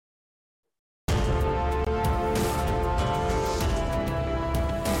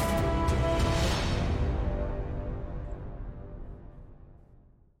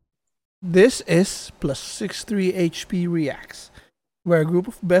This is Plus 63 HP Reacts, where a group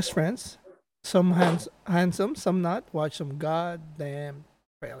of best friends, some handsome, some not, watch some goddamn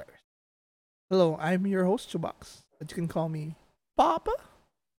trailers. Hello, I'm your host, Chubox, but you can call me Papa.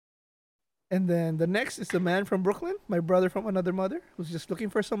 And then the next is the man from Brooklyn, my brother from another mother, who's just looking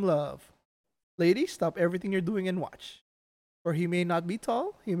for some love. Ladies, stop everything you're doing and watch. For he may not be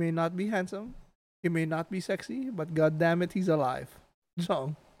tall, he may not be handsome, he may not be sexy, but god damn it, he's alive.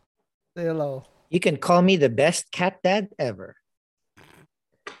 Jong, say hello. You can call me the best cat dad ever.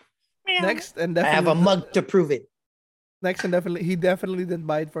 Next and I have a definitely mug to prove it. Next and definitely, he definitely didn't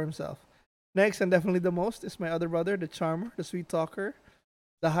buy it for himself. Next and definitely the most is my other brother, the charmer, the sweet talker,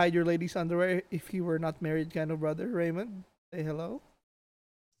 the hide your lady's underwear if he were not married kind of brother, Raymond. Say hello.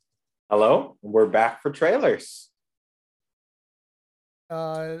 Hello, we're back for trailers.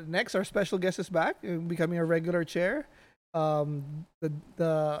 Next, our special guest is back, becoming a regular chair.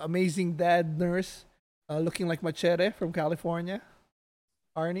 The amazing dad nurse, looking like Machete from California,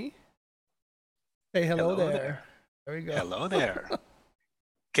 Arnie. Say hello, there. There we go. Hello there.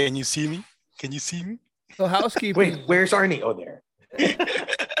 Can you see me? Can you see me? So housekeeping. Wait, where's Arnie? Oh, there.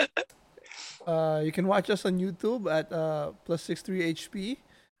 You can watch us on YouTube at plus63HP.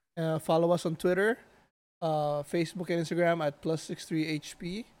 Follow us on Twitter, Facebook and Instagram at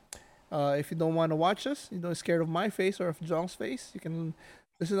plus63HP. If you don't want to watch us, you don't scared of my face or of Jong's face, you can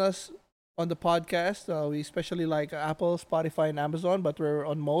listen to us on the podcast. We especially like Apple, Spotify, and Amazon, but we're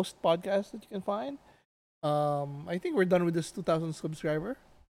on most podcasts that you can find. I think we're done with this 2,000 subscriber.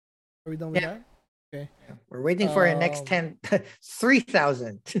 Are we done with that? Okay. We're waiting for our next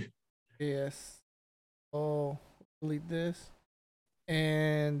 3,000. Yes. Oh, delete this.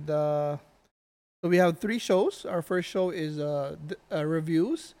 And so we have 3 shows. Our first show is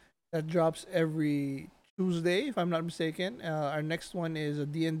reviews that drops every Tuesday, if I'm not mistaken. Our next one is a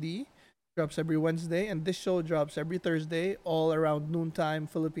D&D, drops every Wednesday, and this show drops every Thursday, all around noontime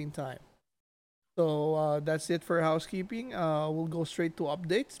Philippine time. So that's it for housekeeping. We'll go straight to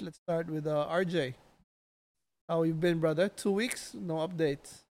updates. Let's start with RJ. How you been, brother? 2 weeks, no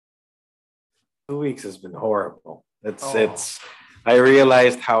updates. 2 weeks has been horrible. It's. I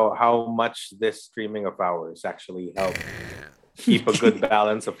realized how much this streaming of ours actually helped keep a good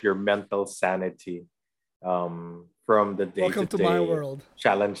balance of your mental sanity from the day-to-day Welcome to my world.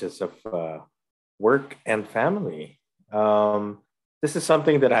 challenges of work and family. This is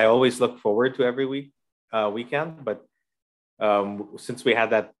something that I always look forward to every weekend. But since we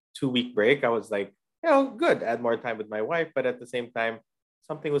had that 2-week break, I was like, good, add more time with my wife. But at the same time,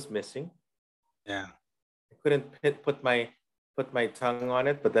 something was missing. Yeah, I couldn't put my tongue on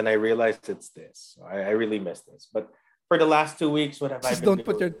it, but then I realized it's this. So I really miss this. But for the last 2 weeks, what have I been Don't doing?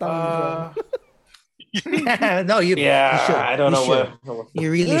 put your tongue No, you should. I don't know what.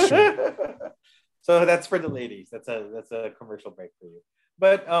 You really should. So that's for the ladies. That's a commercial break for you.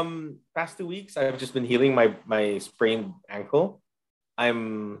 But past 2 weeks, I've just been healing my sprained ankle.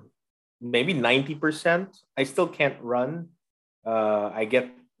 I'm maybe 90%. I still can't run. I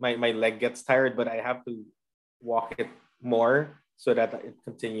get my leg gets tired, but I have to walk it more so that it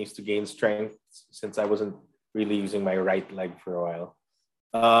continues to gain strength since I wasn't really using my right leg for a while.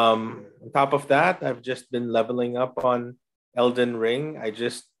 On top of that, I've just been leveling up on Elden Ring. I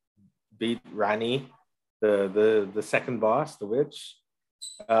just beat Rani, the second boss, the witch.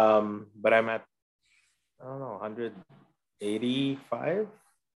 But I'm at 185,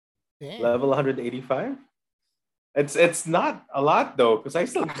 level 185. It's not a lot though, because I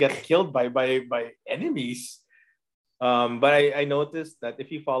still get killed by enemies. But I noticed that if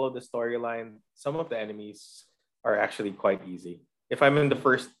you follow the storyline, some of the enemies are actually quite easy. If I'm in the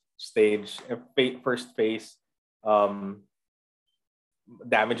first stage, first phase, damage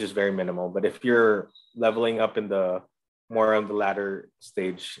is very minimal. But if you're leveling up in the more on the latter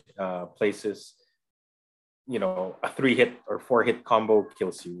stage places, a 3-hit or 4-hit combo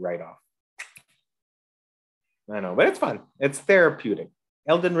kills you right off. I know, but it's fun. It's therapeutic.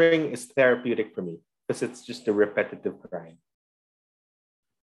 Elden Ring is therapeutic for me because it's just a repetitive grind.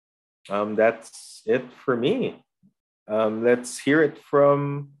 That's it for me. Let's hear it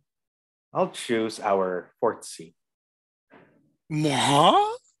from. I'll choose our fourth seat.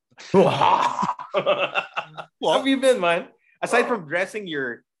 What? How have you been, man? Aside from dressing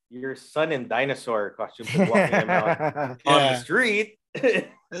your son in dinosaur costume and walking him out on the street.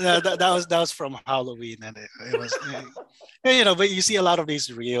 that was from Halloween, and it was but you see a lot of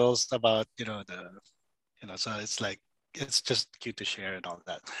these reels about so it's like it's just cute to share and all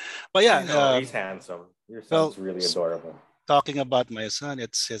that. But he's handsome. Your son's really adorable. Talking about my son,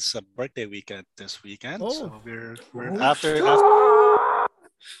 it's his birthday weekend this weekend, so we're after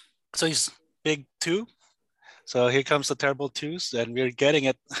So he's big two. So here comes the terrible twos, and we're getting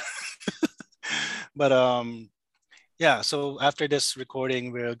it. But yeah. So after this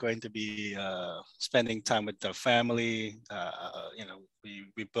recording, we're going to be spending time with the family.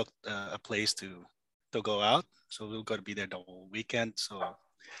 We booked a place to go out, so we're going to be there the whole weekend. So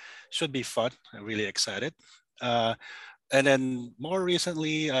should be fun. I'm really excited. And then more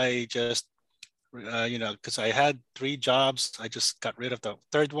recently, I just because I had 3 jobs, I just got rid of the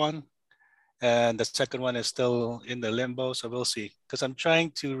third one, and the second one is still in the limbo. So we'll see. Because I'm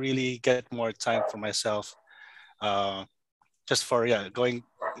trying to really get more time for myself, just for going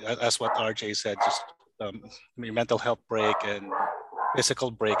as what RJ said, just mental health break and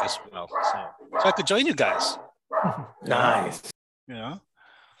physical break as well. So I could join you guys. Nice. Yeah,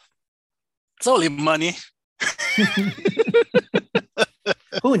 it's only money.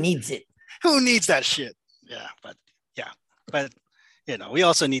 Who needs it? Who needs that shit? But we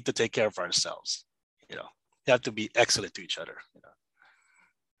also need to take care of ourselves. We have to be excellent to each other.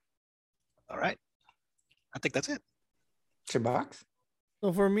 All right, I think that's it. Sir Box?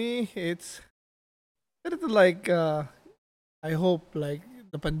 So for me, it's like I hope like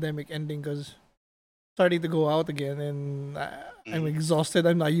the pandemic ending because starting to go out again and I'm exhausted.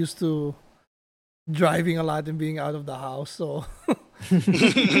 I'm not used to driving a lot and being out of the house, so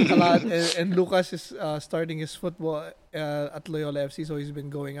a lot. And Lucas is starting his football at Loyola FC, so he's been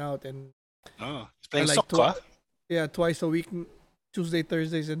going out and He's playing like soccer. twice a week, Tuesday,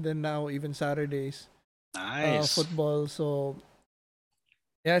 Thursdays, and then now even Saturdays. Nice. Football. So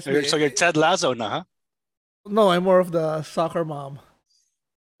yeah, So you're Ted Lasso now, huh? no, I'm more of the soccer mom.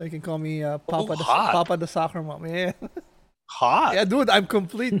 So you can call me Papa hot. Papa the soccer mom. Yeah. Hot. Yeah, dude, I'm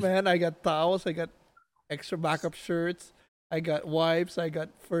complete, man. I got towels, I got extra backup shirts, I got wipes, I got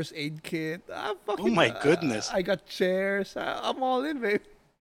first aid kit. Oh my goodness. I got chairs. I'm all in, babe.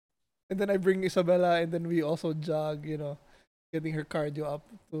 And then I bring Isabella, and then we also jog, getting her cardio up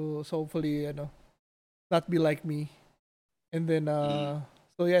to so hopefully, not be like me. And then,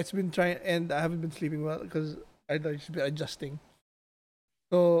 so yeah, it's been trying, and I haven't been sleeping well because I've just been adjusting.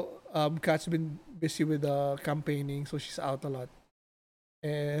 So Kat's been busy with campaigning, so she's out a lot.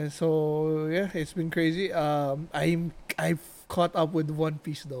 And so yeah, it's been crazy. I've caught up with One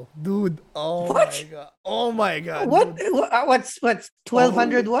Piece though, dude. Oh What? my god! Oh my god! What? Dude. What's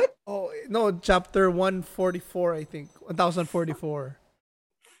 1200? What? Oh no, chapter 144, I think 1044.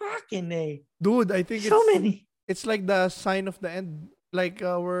 Fucking A. Dude, I think So many. it's like the sign of the end. Like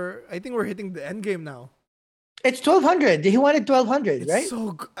I think we're hitting the end game now. It's 1200. He wanted 1200, It's right?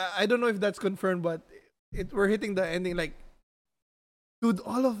 so I don't know if that's confirmed, but we're hitting the ending. Like, dude,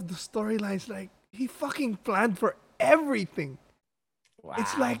 all of the storylines, like he fucking planned for everything. Wow.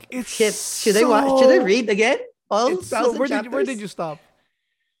 It's like it's Shit. Should I watch? Should I read again? All It's so, 1,000 where did chapters? you stop?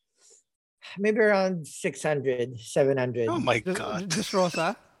 Maybe around 600, 700. Oh my Just, god. just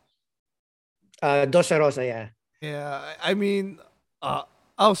Rosa. Dosa Rosa, yeah. Yeah, I mean,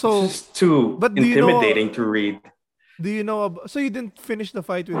 also, It's just too but do you know- intimidating to read. do you know? So you didn't finish the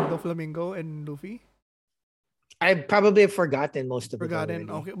fight with Doflamingo and Luffy? I probably have forgotten most of Forgotten. it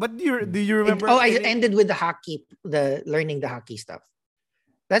already. Okay, but do you remember? Oh, I any- ended with the hockey, the learning the hockey stuff.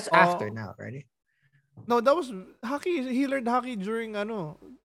 That's after Oh. now, right? No, that was hockey. He learned hockey during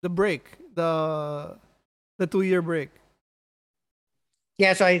the break, the 2-year break.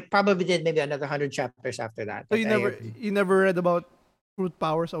 Yeah, so I probably did maybe another 100 chapters after that. So you but never read about Fruit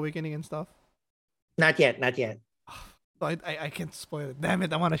Powers Awakening and stuff. Not yet, not yet. So I can't spoil it. Damn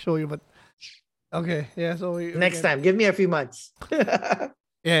it! I want to show you, but okay, yeah. So Next time, give me a few months.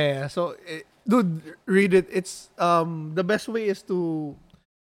 Yeah. So, dude, read it. It's the best way is to.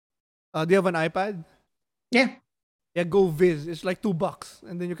 Do you have an iPad? Yeah. Yeah, go Viz. It's like $2,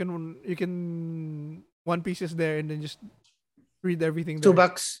 and then you can One Piece is there, and then just read everything. $2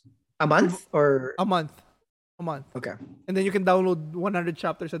 there. a month or A month. okay. And then you can download 100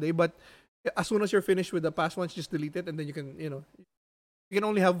 chapters a day. But as soon as you're finished with the past ones, just delete it, and then you can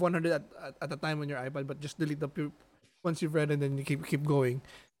only have 100 at a time on your iPad, but just delete the once you've read, and then you keep going.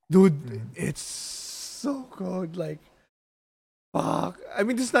 Dude, it's so good. Like, fuck. I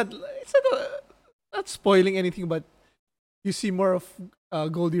mean, it's not spoiling anything, but you see more of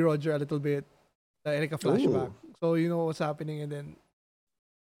Goldie Roger a little bit, like a flashback. Ooh. So you know what's happening, and then,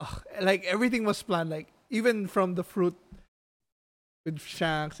 like everything was planned. Like even from the fruit with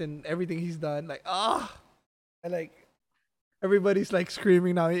Shanks and everything he's done. Like and like everybody's like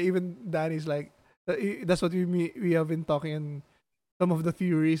screaming now. Even Danny's like, that's what we have been talking, and some of the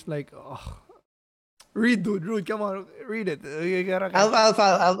theories like, read, dude, come on, read it. You gotta.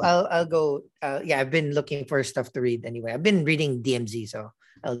 I'll go. Yeah, I've been looking for stuff to read anyway. I've been reading DMZ, so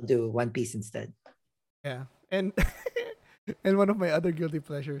I'll do One Piece instead. Yeah, and and one of my other guilty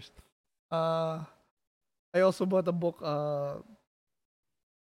pleasures. Uh, I also bought a book.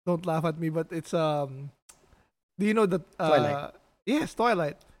 Don't laugh at me, but it's Do you know that? Twilight. Yes,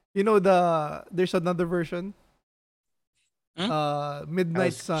 Twilight. You know there's another version. Hmm?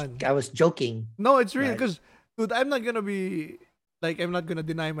 Midnight Sun. I was joking. No, it's real Right. because, dude, I'm not gonna be like I'm not gonna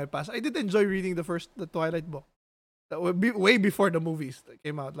deny my past. I did enjoy reading the Twilight book. That would be way before the movies that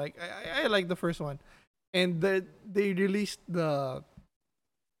came out. Like I like the first one, and they released a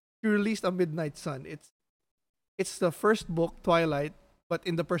Midnight Sun. It's the first book Twilight, but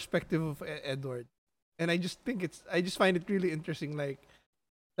in the perspective of Edward, and I just find it really interesting. Like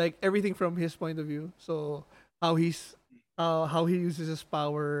everything from his point of view. So how how he uses his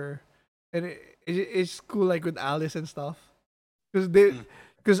power, and it's cool like with Alice and stuff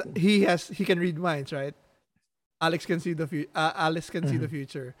because he can read minds, right? Alice can see the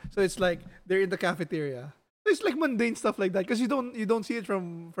future. So it's like they're in the cafeteria. It's like mundane stuff like that because you don't see it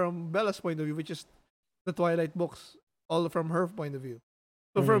from Bella's point of view, which is the Twilight books, all from her point of view.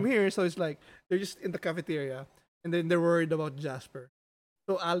 So from here, so it's like they're just in the cafeteria, and then they're worried about Jasper.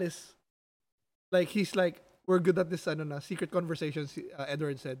 So Alice, like he's like, we're good at this. I don't know, secret conversations.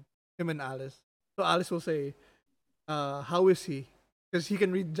 Edward said, him and Alice. So Alice will say, "How is he?" Because he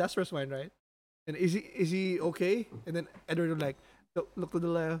can read Jasper's mind, right? And is he okay? And then Edward will like, look to the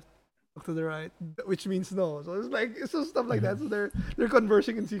left, look to the right, which means no. So it's like it's so stuff like that. So they're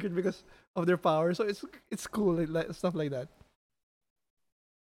conversing in secret because of their power. So it's cool, like stuff like that.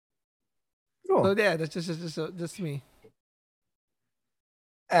 Cool. So yeah, that's just me.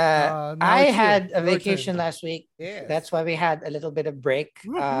 Now I it's you. had a Your vacation turn. last week. Yes. That's why we had a little bit of break.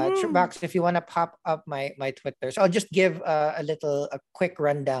 Woohoo. Box, if you want to pop up my Twitter, so I'll just give a quick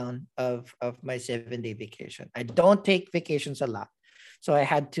rundown of my 7-day vacation. I don't take vacations a lot, so I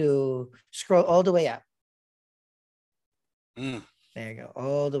had to scroll all the way up. Mm. There you go,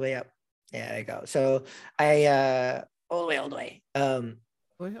 all the way up. Yeah, there you go. So I all the way. Oh,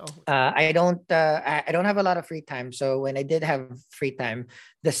 I don't have a lot of free time. So when I did have free time,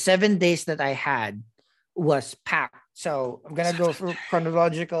 the 7 days that I had was packed. So I'm gonna go through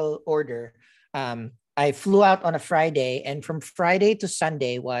chronological order. I flew out on a Friday, and from Friday to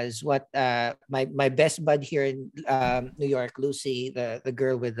Sunday was what my best bud here in New York, Lucy, the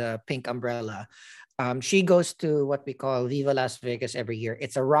girl with the pink umbrella. She goes to what we call Viva Las Vegas every year.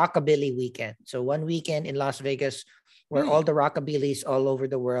 It's a rockabilly weekend. So one weekend in Las Vegas where all the rockabillys all over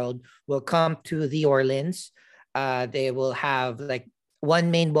the world will come to the Orleans. They will have like one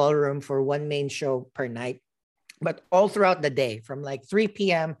main ballroom for one main show per night. But all throughout the day, from like 3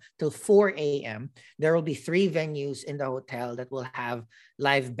 p.m. till 4 a.m., there will be 3 venues in the hotel that will have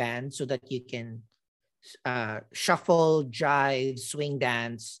live bands so that you can shuffle, jive, swing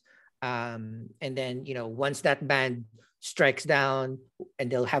dance. And then, once that band strikes down and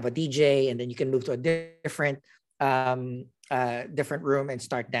they'll have a DJ, and then you can move to a different room and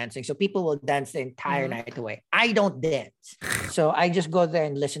start dancing. So people will dance the entire night away. I don't dance. So I just go there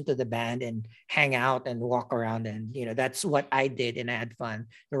and listen to the band and hang out and walk around. And, that's what I did, and I had fun.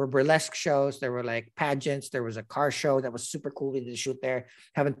 There were burlesque shows. There were like pageants. There was a car show that was super cool. We did a shoot there.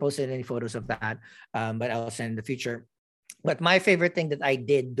 Haven't posted any photos of that, but I'll send in the future. But my favorite thing that I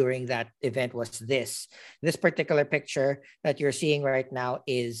did during that event was this particular picture that you're seeing right now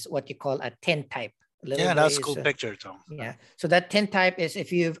is what you call a tintype. Yeah, that's a cool picture, Tom. Yeah. So that tintype is,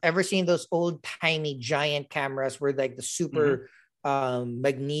 if you've ever seen those old tiny giant cameras where like the super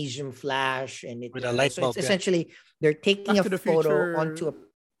magnesium flash and it With a light bulb, it's essentially they're taking Back a to the photo Future, onto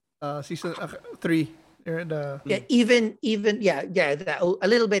a season 3. They're the even a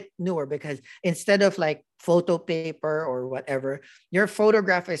little bit newer, because instead of like photo paper or whatever, your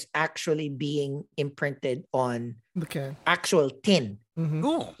photograph is actually being imprinted on can. actual tin.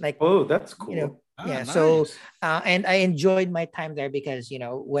 Cool. Like, Oh, that's cool. yeah. Nice. So and I enjoyed my time there because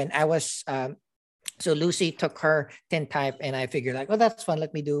when I was so Lucy took her tintype, and I figured like, oh, that's fun.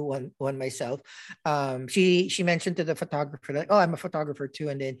 Let me do one myself. She mentioned to the photographer like, oh, I'm a photographer too,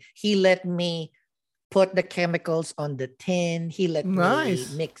 and then he let me put the chemicals on the tin. He let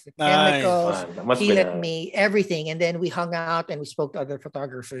Nice. me mix the Nice. chemicals. Fun. That must He be let nice. me everything, and then we hung out and we spoke to other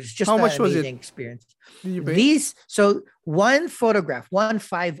photographers. Just How an much was it? amazing experience. Did you pay? These one photograph, one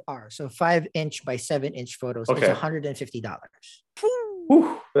 5R, so 5-inch by 7-inch photos. Okay. It's $150.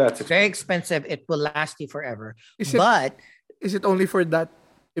 Whew, that's Very expensive. It will last you forever. Is it But is it only for that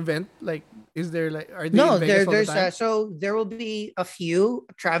event? Like, is there like are they no, in Vegas all the there's time? so there will be a few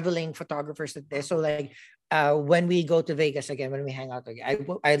traveling photographers that there. So like when we go to Vegas again, when we hang out again,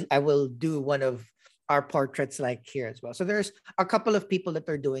 I will do one of our portraits like here as well. So there's a couple of people that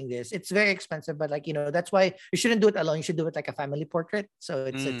are doing this. It's very expensive, but like, that's why you shouldn't do it alone. You should do it like a family portrait. So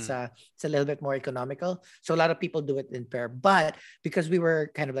it's a little bit more economical. So a lot of people do it in pair. But because we were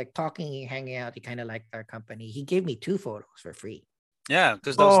kind of like talking, hanging out, he kind of liked our company. He gave me 2 photos for free. Yeah,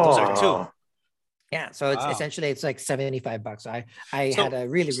 because those are 2. Yeah, so it's essentially it's like $75. I had a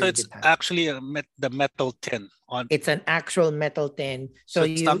really so it's good time. Actually the metal tin on. It's an actual metal tin, so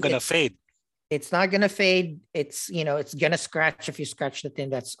it's not gonna fade. It's not gonna fade. It's it's gonna scratch if you scratch the tin.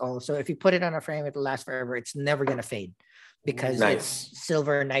 That's all. So if you put it on a frame, it'll last forever. It's never gonna fade because it's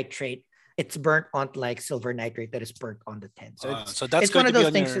silver nitrate. It's burnt on like silver nitrate that is burnt on the tin. So that's it's one of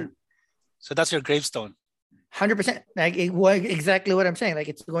those things. So that's your gravestone. 100%. Like exactly what I'm saying. Like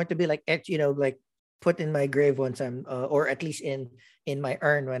it's going to be like like put in my grave once I'm or at least in my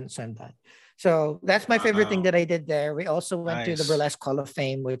urn when I'm done. So that's my favorite thing that I did there. We also went to the Burlesque Hall of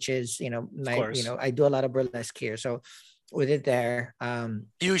Fame, which is I do a lot of burlesque here. So we did there.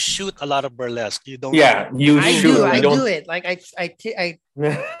 You shoot a lot of burlesque. You don't. Yeah, I do it. Like I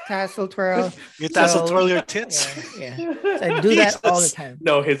tassel twirl. You tassel twirl your tits. Yeah. So I do that all the time.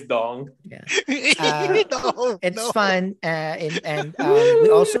 No, his dong. Yeah. It's fun. And we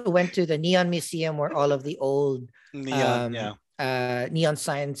also went to the Neon Museum where all of the old neon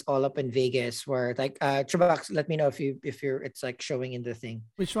signs all up in Vegas. Where like Chubax, let me know if you're it's like showing in the thing.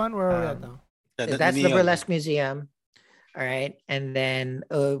 Which one? Where are we at now? That's the Burlesque Museum. All right, and then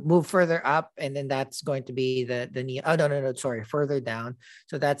move further up, and then that's going to be the neon. Oh no, sorry, further down.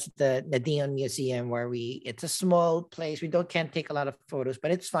 So that's the Neon Museum where it's a small place. We can't take a lot of photos,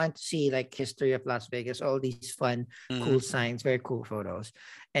 but it's fun to see like history of Las Vegas, all these fun, cool signs, very cool photos.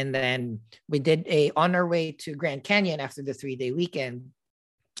 And then we did on our way to Grand Canyon after the 3-day weekend.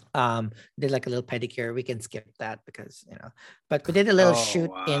 Did like a little pedicure. We can skip that because but we did a little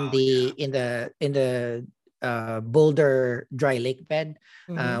shoot in the Boulder dry lake bed.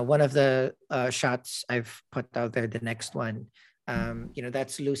 One of the shots I've put out there, the next one,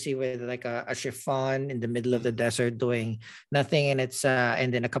 that's Lucy with like a chiffon in the middle of the desert doing nothing, and it's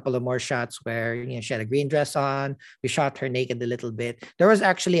and then a couple of more shots where she had a green dress on. We shot her naked a little bit. There was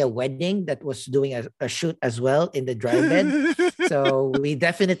actually a wedding that was doing a shoot as well in the dry bed, so we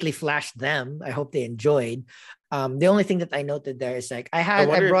definitely flashed them. I hope they enjoyed. The only thing that I noted there is like I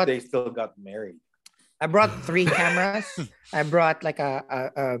brought if they still got married. I brought 3 cameras. I brought like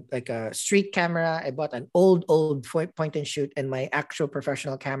a street camera. I bought an old point and shoot and my actual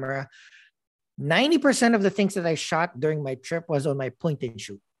professional camera. 90% of the things that I shot during my trip was on my point and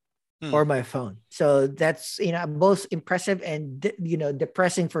shoot or my phone. So that's both impressive and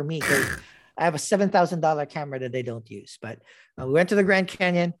depressing for me because I have a $7,000 camera that they don't use. But we went to the Grand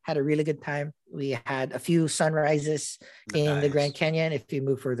Canyon, had a really good time. We had a few sunrises in the Grand Canyon. If you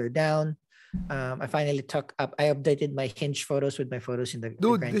move further down. I finally I updated my Hinge photos with my photos in the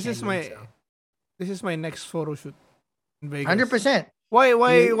Dude, Grand this Canyon, is my next photo shoot in Vegas. 100%. Why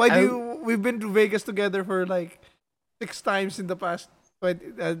we've been to Vegas together for like 6 times in the past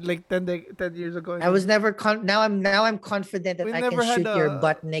like 10 years ago. I was never now I'm confident that I can shoot your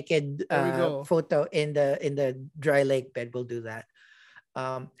butt naked photo in the dry lake bed. We'll do that.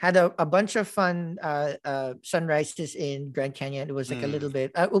 Had a bunch of fun sunrises in Grand Canyon. It was like a little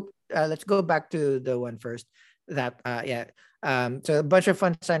bit let's go back to the one first so a bunch of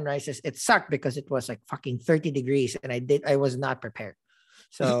fun sunrises. It sucked because it was like fucking 30 degrees and I was not prepared.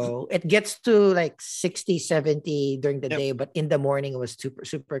 So it gets to like 60, 70 during the day, but in the morning it was super,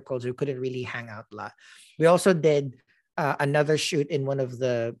 super cold. So we couldn't really hang out a lot. We also did another shoot in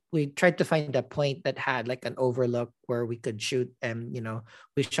we tried to find a point that had like an overlook where we could shoot, and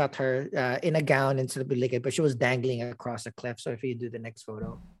we shot her in a gown instead of naked, but she was dangling across a cliff. So if you do the next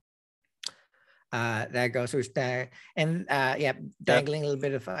photo, there goes. So it's there, and dangling a little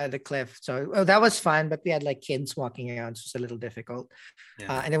bit of the cliff. So that was fun, but we had like kids walking around, so it's a little difficult.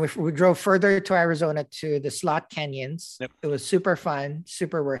 And then we drove further to Arizona to the Slot Canyons. It was super fun,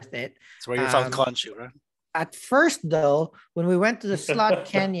 super worth it. It's where you found Conchu, right? At first, though, when we went to the Slot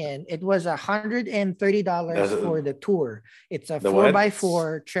Canyon, it was $130 for the tour. It's a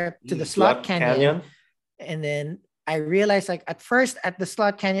 4x4 trip to the Slot Canyon. And then I realized, like, at first at the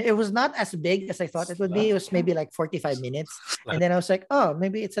Slot Canyon, it was not as big as I thought it would be. It was maybe like 45 minutes. And then I was like, oh,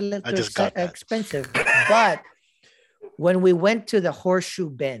 maybe it's a little expensive. But when we went to the Horseshoe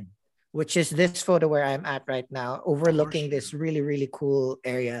Bend, which is this photo where I'm at right now, overlooking this really, really cool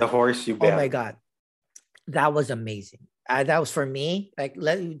area. The Horseshoe Bend. Oh, my God. That was amazing. That was for me. Like,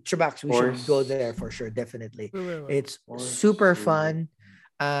 Chubax, we should go there for sure. Definitely. It's super fun.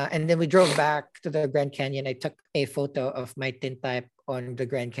 And then we drove back to the Grand Canyon. I took a photo of my tintype on the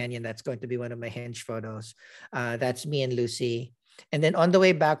Grand Canyon. That's going to be one of my Hinge photos. That's me and Lucy. And then on the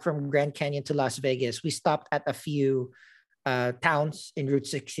way back from Grand Canyon to Las Vegas, we stopped at a few towns in Route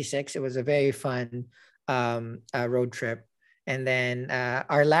 66. It was a very fun road trip. And then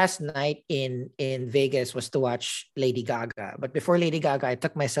our last night in Vegas was to watch Lady Gaga. But before Lady Gaga, I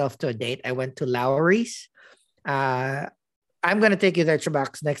took myself to a date. I went to Lowry's. I'm going to take you there,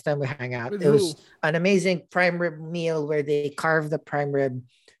 Chubax, next time we hang out. With It was who? an amazing prime rib meal where they carve the prime rib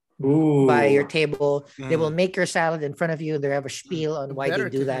Ooh. by your table. They will Mm. make your salad in front of you. They have a spiel on why Better they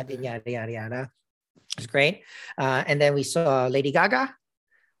do take that me and there. yada, yada, yada. It's great. And then we saw Lady Gaga.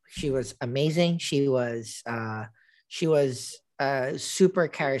 She was amazing. She was super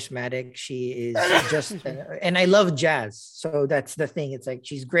charismatic. She is just, and I love jazz. So that's the thing. It's like,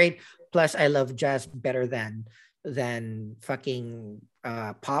 she's great. Plus I love jazz better than fucking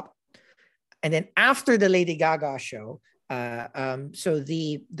pop. And then after the Lady Gaga show, so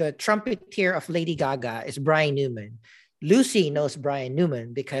the trumpeter of Lady Gaga is Brian Newman. Lucy knows Brian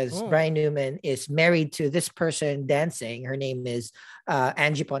Newman because Oh. Brian Newman is married to this person dancing. Her name is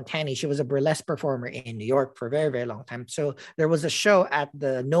Angie Pontani. She was a burlesque performer in New York for a very, very long time. So there was a show at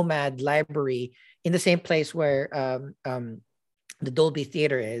the Nomad Library in the same place where the Dolby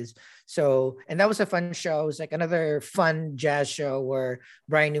Theater is. So, and that was a fun show. It was like another fun jazz show where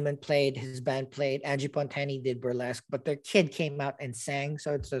Brian Newman played, his band played, Angie Pontani did burlesque, but their kid came out and sang.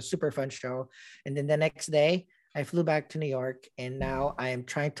 So it's a super fun show. And then the next day, I flew back to New York, and now I am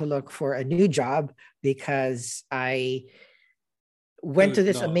trying to look for a new job because I went to Dude,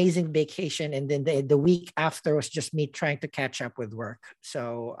 this no. amazing vacation, and then the week after was just me trying to catch up with work.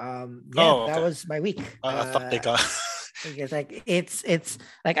 So yeah, Oh, that okay. was my week. I thought they got. It's like it's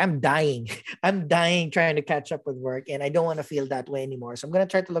like I'm dying. I'm dying trying to catch up with work, and I don't want to feel that way anymore. So I'm gonna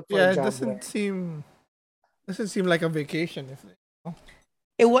try to look for Yeah, a it job. doesn't seem like a vacation. If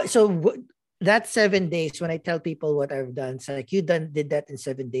It was so that 7 days when I tell people what I've done, it's like did that in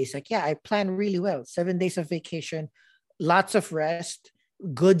 7 days. Like, yeah, I planned really well. 7 days of vacation, lots of rest,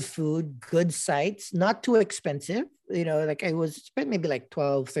 good food, good sights, not too expensive. You know, like I was spent maybe like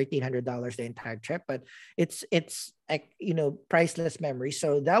 $1,200-$1,300 the entire trip, but it's like, you know, priceless memory.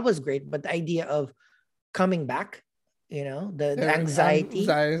 So that was great. But the idea of coming back, you know, the anxiety.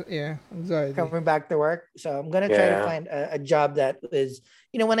 Anxiety. Coming back to work. So I'm gonna try to Yeah. find a job that is,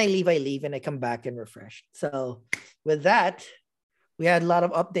 you know, when I leave, and I come back and refreshed. So with that, we had a lot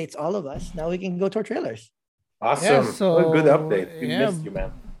of updates, all of us. Now we can go to our trailers. Awesome. so, What a good update. We yeah. missed you,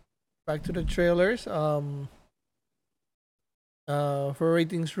 man. Back to the trailers. For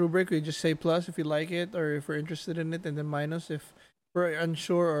ratings rubric, we just say plus if you like it or if we're interested in it, and then minus if we're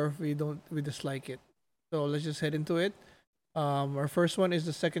unsure or if we dislike it. So let's just head into it. Our first one is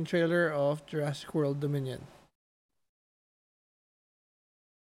the second trailer of Jurassic World Dominion.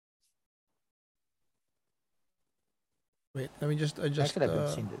 Wait, let me just I adjust. should have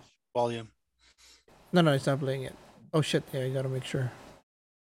seen this. Volume. No, it's not playing it. Oh shit! Yeah, I gotta make sure.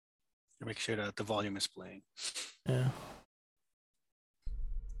 Make sure that the volume is playing. Yeah.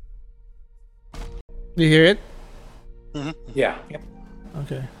 Do you hear it? Yeah.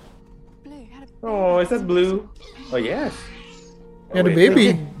 Okay. Blue had a Oh, is that Blue? Oh, yes. Oh, Yeah, the wait.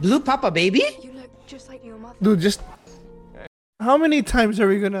 baby. Blue Papa baby? You look just like your mother. Dude, just how many times are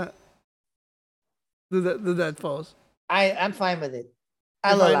we gonna do that pause? I'm fine with it.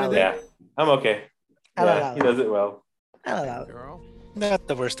 You're I'll fine allow with it. Yeah, I'm okay. I'll Yeah, allow he it. does it well. I'll allow it. Girl. Not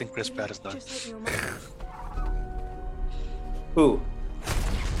the worst thing Chris Pratt has done. Just like your mother. Who?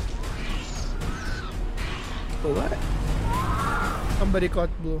 For what? Somebody caught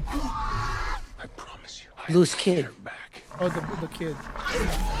Blue. I promise you. I Blue's will kid. get back. Oh, the kid.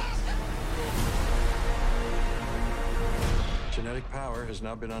 Genetic power has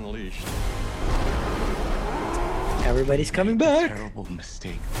now been unleashed. Everybody's coming back. Terrible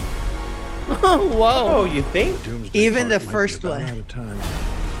mistake. Wow. Oh, you think? Doomsday Even Clock the might be first about one. out of time.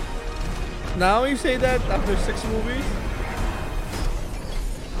 Now you say that after 6 movies?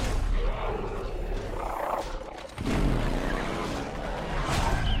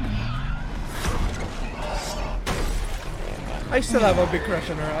 I still have a big crush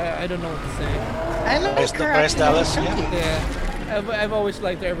on her. I don't know what to say. I like Bryce- her. Bryce Dallas, Thank yeah. you. Yeah, I've always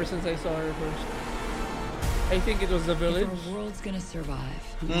liked her ever since I saw her first. I think it was The Village. If our world's gonna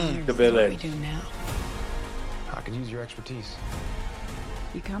survive. The Village. What we do now? I can use your expertise.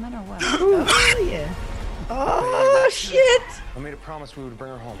 You coming or what? Oh yeah. Oh shit. I made a promise we would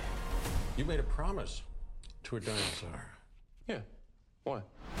bring her home. You made a promise to a dinosaur. Yeah. What?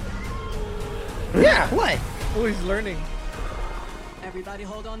 Yeah. What? Oh, he's learning. Everybody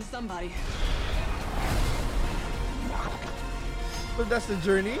hold on to somebody. But that's the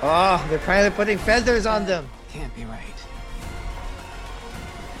journey. Oh, they're finally putting feathers on them. Can't be right.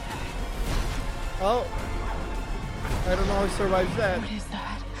 Oh. I don't know how he survives that. What is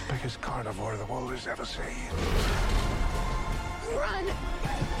that? Biggest carnivore the world has ever seen. Run!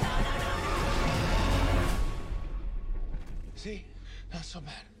 See? Not so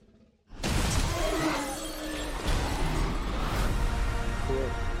bad.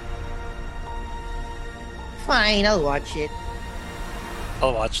 Fine, I'll watch it.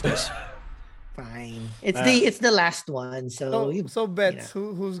 I'll watch this. Fine. It's the last one, so So bets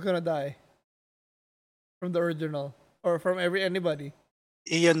who's gonna die from the original or from anybody.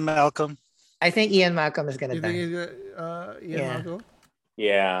 Ian Malcolm. I think Ian Malcolm is gonna You think die. he's gonna, Ian Yeah. Malcolm?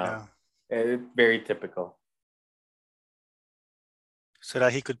 Yeah. It's very typical. So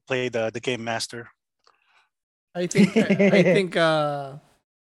that he could play the game master. I think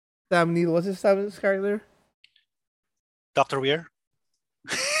Sam Neill, what's his character? Dr. Weir.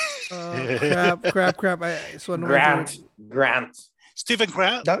 Crap. It's one of my favorite. Grant. Stephen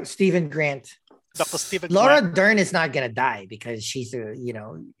Grant. Stephen Grant. Dr. Stephen Laura Grant. Dern is not gonna die because she's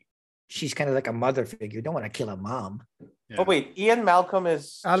she's kind of like a mother figure. You don't want to kill a mom. Yeah. Oh wait, Ian Malcolm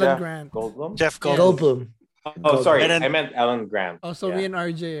is Alan Jeff Grant. Goldblum. Jeff Goldblum. Goldblum. Oh, sorry, And then- I meant Alan Grant. Also, Yeah. me and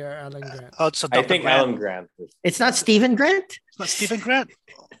RJ are Alan Grant. Also, I Dr. think Grant. Alan Grant. It's not Stephen Grant. It's not Stephen Grant.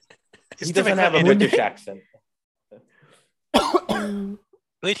 It's He doesn't Stephen have a Grant. British accent.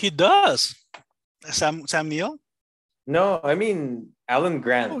 Wait, he does. Sam Neill. No, I mean Alan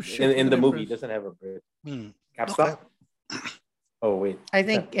Grant Oh, shit, in the what movie difference? doesn't have a British Hmm. caps Okay. lock? Oh wait. I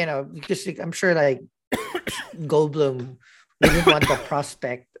think because I'm sure like Goldblum didn't want the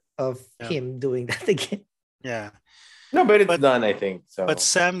prospect of Yeah. him doing that again. Yeah. No, but it's But- done, I think. So But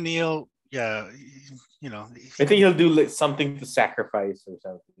Sam Neill, yeah, I think he'll do like something to sacrifice or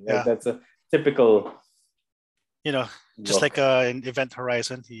something. Yeah. That's a typical just look. like in Event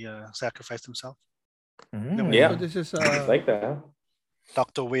Horizon, he sacrificed himself. Yeah. So this is It's like that.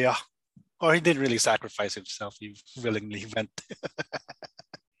 Dr. Weir. Or he didn't really sacrifice himself. He willingly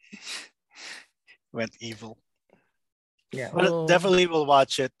went evil. Yeah. But Oh. definitely will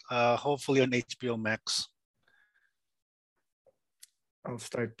watch it. Hopefully on HBO Max. I'll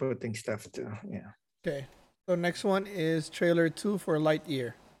start putting stuff too. Yeah. okay. So next one is trailer 2 for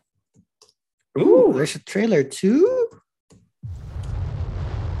Lightyear. Ooh, there's a trailer too.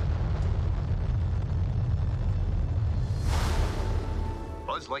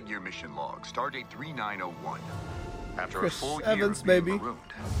 Buzz Lightyear mission log, stardate 3901. After Chris a full Evans, year of being baby. marooned,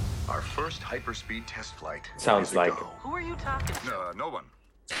 our first hyperspeed test flight. Sounds is a like go. it. Who are you talking to? No one.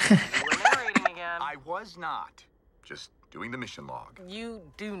 You were narrating again. I was not. Just doing the mission log. You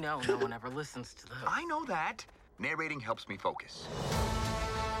do know no one ever listens to those. I know that. Narrating helps me focus.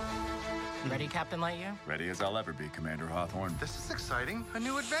 Ready, Captain Lightyear? Ready as I'll ever be, Commander Hawthorne. This is exciting. A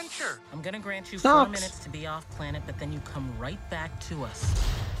new adventure. I'm gonna grant you Sucks. 4 minutes to be off planet, but then you come right back to us.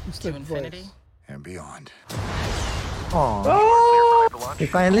 It's To the infinity. voice. And beyond. Oh, he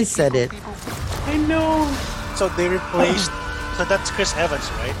finally said it. I know. So they replaced. So that's Chris Evans,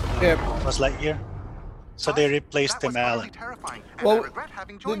 right? Yep. Was Lightyear. So they replaced Tim Allen. Terrifying. Well,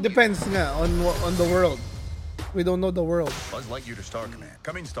 it depends nga on the world. We don't know the world. Buzz Lightyear to Star Command.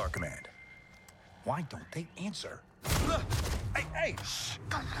 Come in, Star Command. Why don't they answer? Hey! Shh.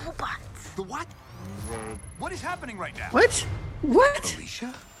 The robots. The what? What is happening right now? What? What?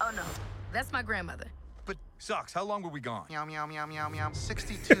 Alicia? Oh no, that's my grandmother. But, Socks, how long were we gone? Meow, meow, meow, meow, meow.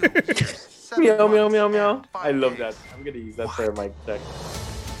 62 years. 7 Meow meow months, meow meow. and 5 I love days. that. I'm gonna use that for my check.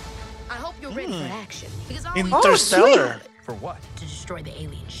 I hope you're ready for action. Because all Interstellar. For what? to destroy the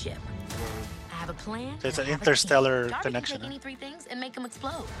alien ship. I have a plan. There's and an I have a interstellar team. Darby connection, Can take huh? any 3 things and make them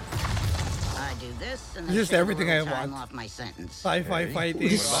explode. I do this and This is everything I want. off my sentence. Sci-fi fighting.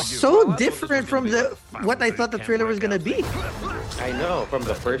 It's so different from what I thought the trailer was gonna be. I know from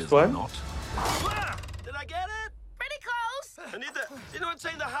the first one. Did I get it? Pretty close. I need the. You know what's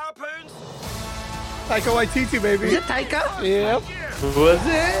saying the harpoons? Taika Waititi, baby. Is it Taika? Yep. Was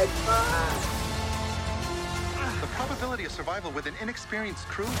it? The probability of survival with an inexperienced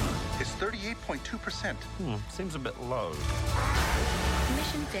crew is 38.2%. Seems a bit low.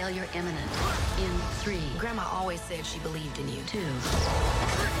 Mission failure imminent. In 3, Grandma always said she believed in you. 2, 1.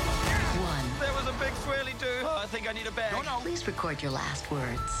 There was a big swirly dude. Oh, I think I need a bag. Please record your last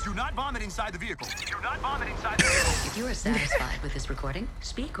words. Do not vomit inside the vehicle. Do not vomit inside the vehicle. If you are satisfied with this recording,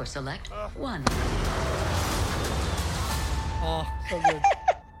 speak or select 1. Oh, so good.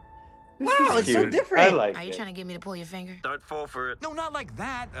 Wow, it's so Cute. different. I like Are you it. trying to get me to pull your finger? Don't fall for it. No, not like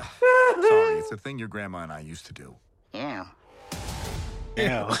that. Sorry, it's a thing your grandma and I used to do. Yeah.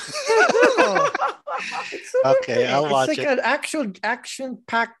 Yeah. Okay, I'll watch It's like it. an actual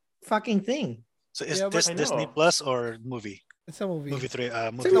action-packed fucking thing. So is Yeah, but- this I Disney know. Plus or movie? It's a movie. Movie three.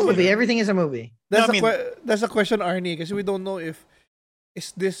 It's a movie. Everything is a movie. That's No, I mean- that's a question, Arnie, because we don't know if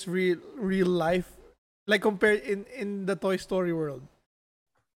is this real life, like compared in the Toy Story world.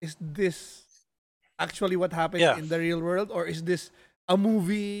 Is this actually what happened Yeah. in the real world, or is this a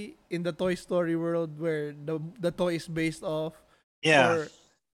movie in the Toy Story world where the toy is based off? Yeah. Or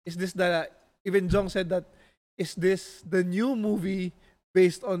is this even Jong said that is this the new movie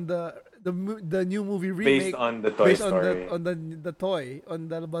based on the new movie remake Based on the Toy based Story. on the toy, on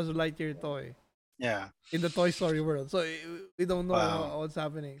the Buzz Lightyear toy Yeah. in the Toy Story world. So we don't know Wow. what's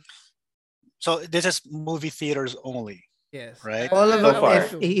happening. So this is movie theaters only, Yes. right? All of So them. far.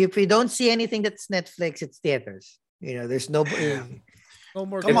 If we don't see anything that's Netflix, it's theaters. There's no. No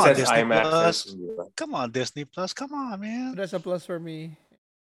more. Come It on, says Disney IMAX Plus. in the US. Come on, Disney Plus. Come on, man. That's a plus for me.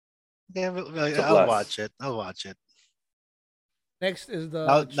 Yeah, It's a I'll plus. watch it. I'll watch it. Next is the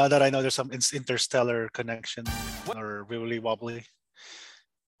Now that I know there's some interstellar connection or wibbly wobbly.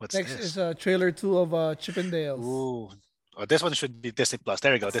 What's next this? is trailer 2 of Chippendales. Ooh. Oh, this one should be Disney Plus.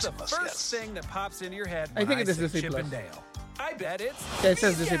 There you go, Disney the Plus. first Yes. thing that pops into your head I when think it is say Disney Plus. Chippendale. I bet it's Yeah, it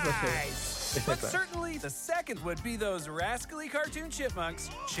says these Disney Plus here. guys. But certainly the second would be those rascally cartoon chipmunks,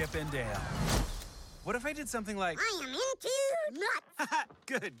 Chip and Dale. What if I did something like, I am into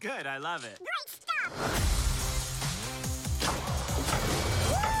nuts. good, I love it. Great stuff.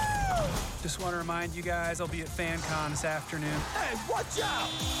 Just want to remind you guys I'll be at FanCon this afternoon. Hey, watch out!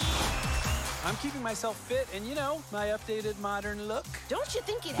 I'm keeping myself fit and, my updated modern look. Don't you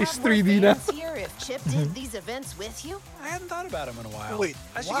think you'd It's have more 3D now. fans here if Chip did these events with you? I hadn't thought about him in a while. Wait,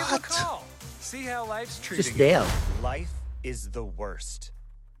 I should give him a what? call. See how life's treating Just you. Dale. Life is the worst,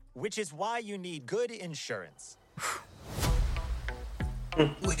 which is why you need good insurance.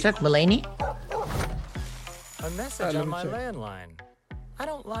 Is that Mulaney? A message let on me my check. landline. I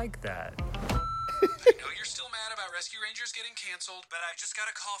don't like that. I know you're still mad about Rescue Rangers getting canceled, but I just got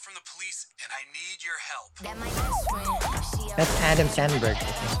a call from the police and I need your help. That my best friend. That's Adam Sandberg.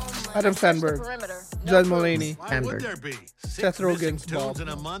 Adam Sandberg, Perimeter. John Mulaney, Why Sandberg. would there be? Seth Six missing Rogen's tunes Bob. in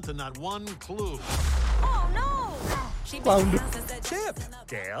a month and not one clue. Oh no! Found Chip!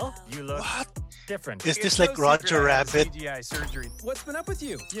 Dale, you look different. Is this It's like no Roger secret I had Rabbit? CGI surgery. What's been up with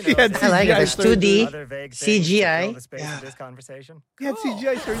you? You He had I like it. CGI There's surgery. 2D, other vague things to fill CGI. the space of this conversation. He had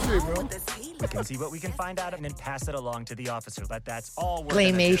CGI surgery, bro. We can see what we can find out and then pass it along to the officer. That's all we're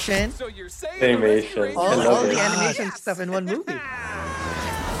gonna do. Claymation. So you're saying the Rescue Claymation. Rangers I All love the it. animation stuff in one movie.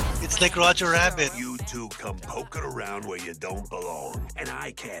 It's like Roger Rabbit. You two come poking around where you don't belong, and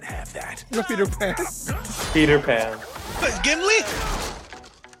I can't have that. The Peter Pan. Peter Pan. Gimli?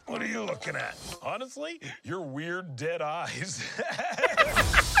 What are you looking at? Honestly, your weird dead eyes.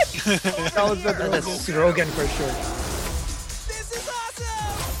 That was the That's Rogan for sure. This is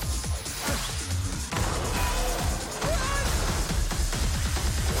awesome!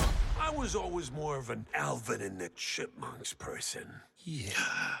 I was always more of an Alvin and the Chipmunks person. Yeah.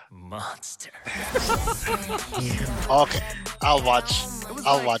 Monster. Okay, I'll watch.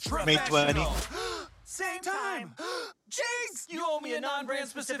 I'll watch. May 20. Same time! Jinx! You owe me a non-brand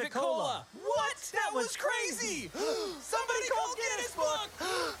specific cola! What? That was crazy! Somebody call Guinness Book!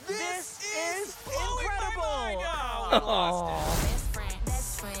 This is incredible!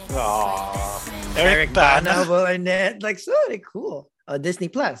 Aww. Eric Bana. Hannibal and Ned. Like, so very cool. Disney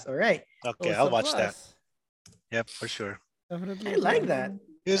Plus. All right. Okay, Oh, I'll it's a watch that. plus. Yep, for sure. Definitely. I like that.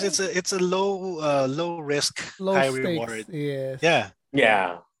 Because it's a low risk, Low high stakes. reward. Yes. Yeah,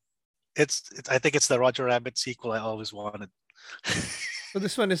 Yeah. I think it's the Roger Rabbit sequel I always wanted. So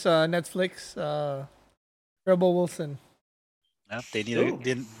this one is Netflix. Rebel Wilson. Yep, they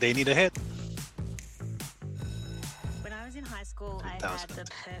need a hit. When I was in high school, I had 2000. the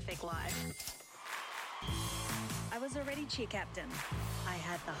perfect life. I was already cheer captain. I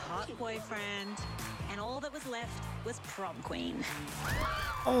had the hot boyfriend, and all that was left was prom queen.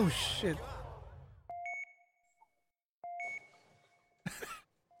 Oh shit.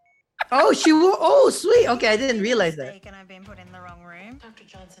 Oh, oh, sweet. Okay, I didn't realize that. And I've been put in the wrong room. Dr.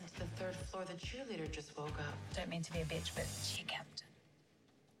 Johnson's the third floor. The cheerleader just woke up. Don't mean to be a bitch, but cheer captain.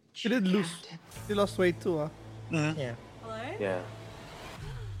 She did lose. She lost weight too, huh? Yeah. Hello? Yeah.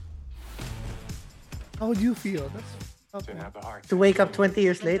 How would you feel? That's To have a heart. To wake up 20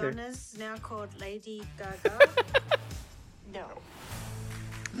 years later. Madonna's now called Lady Gaga. No.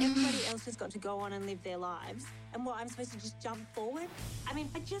 Everybody else has got to go on and live their lives. And what, I'm supposed to just jump forward? I mean,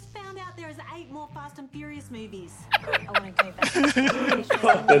 I just found out there is 8 more Fast and Furious movies. I want to go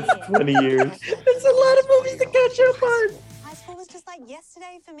back. That's 20 years. It's a lot of movies to catch up on. High school was just like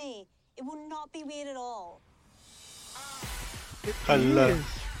yesterday for me. It will not be weird at all. I love.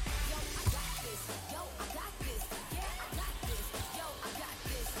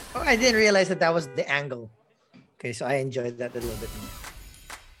 Oh, I didn't realize that was the angle. Okay, so I enjoyed that a little bit more.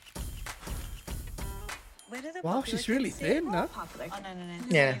 Wow, she's really thin, huh? Oh, no.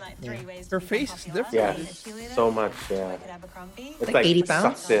 Yeah, Her face is different. Yeah, so much. Yeah, it's like 80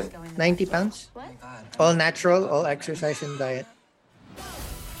 pounds, sucks in. 90 pounds. All natural, all exercise and diet.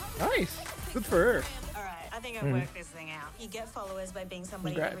 Nice, good for her. All right, I think I've worked this thing out. You get followers by being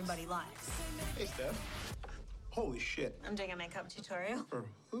somebody Congrats. everybody likes. Hey, Steph. Holy shit. I'm doing a makeup tutorial. For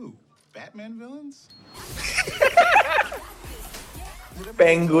who? Batman villains?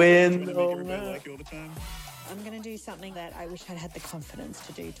 Penguin. Oh, man. Like you all the time? I'm gonna do something that I wish I'd had the confidence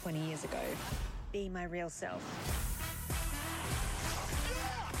to do 20 years ago. Be my real self.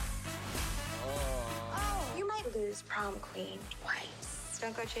 Oh, you might lose prom queen twice.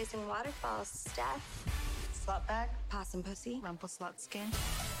 Don't go chasing waterfalls, Steph. Slut bag, possum pussy, rumple slut skin.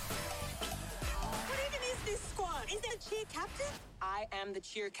 What even is this squad? Is there a cheer captain? I am the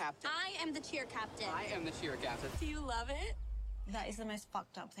cheer captain. I am the cheer captain. I am the cheer captain. Do you love it? That is the most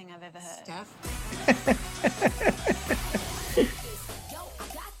fucked up thing I've ever heard. Steph?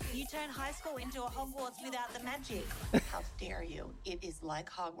 You turn high school into a Hogwarts without the magic. How dare you? It is like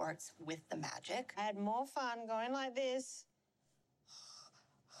Hogwarts with the magic. I had more fun going like this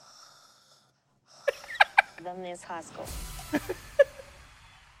than this high school.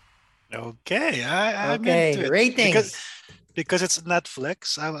 Okay, I'm Okay, into it. ratings. Because it's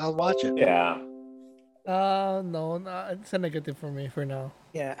Netflix, I'll watch it. Yeah. No, it's a negative for me for now.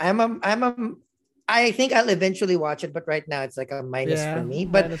 Yeah, I think I'll eventually watch it, but right now it's like a minus Yeah, for me.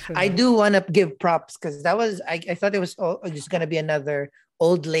 But minus for I me. do want to give props because I thought it was just gonna be another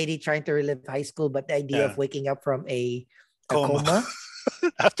old lady trying to relive high school, but the idea of waking up from a coma.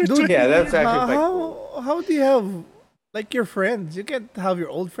 After Dude, Yeah, that's actually how do you have like your friends? You can't have your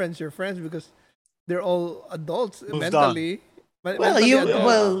old friends your friends because they're all adults Moved mentally. But Well, mentally you- adults.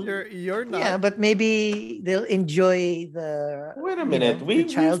 well, you're not. Yeah, but maybe they'll enjoy the. Wait a minute. We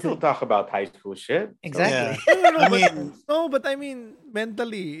still talk about high school shit. So- Exactly. But I mean,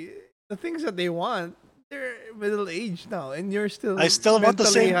 mentally, the things that they want, they're middle aged now, and you're still. I still want the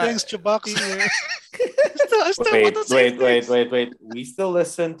mentally same things, Chubox. I still Wait, want the same things. wait. We still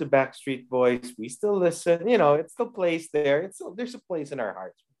listen to Backstreet Boys. We still listen. You know, it still plays there. There's a place in our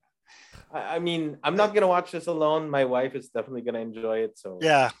hearts. I mean, I'm not gonna watch this alone. My wife is definitely gonna enjoy it. So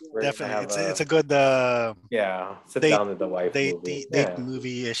Yeah, we're gonna definitely. have It's a good sit date- down with the wife. date Yeah.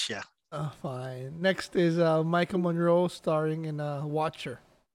 movie-ish, yeah. Fine. Next is Micah Monroe starring in Watcher.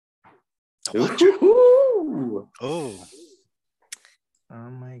 Ooh. Oh, Oh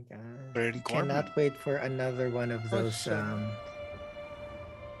my god! Baron Corbin. Cannot wait for another one of those.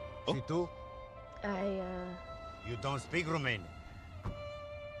 You too? I, You don't speak Romanian.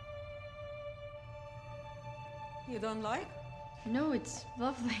 You don't like? No, it's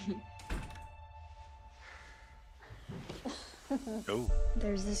lovely. Oh.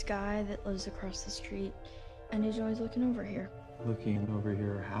 There's this guy that lives across the street, and he's always looking over here. Looking over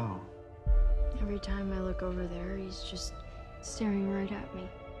here, how? Every time I look over there, he's just staring right at me.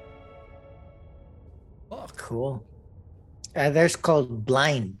 Oh, cool. There's called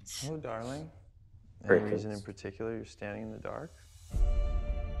Blinds. Oh, darling. Any Perfect. reason in particular you're standing in the dark?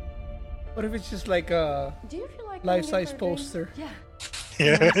 What if it's just like a Do you feel like life-size poster? Yeah.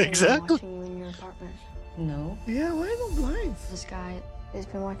 Yeah, exactly. Watching you in your apartment. No. Yeah, why no blinds? This guy has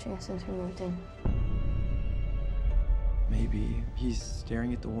been watching us since we moved in. Maybe he's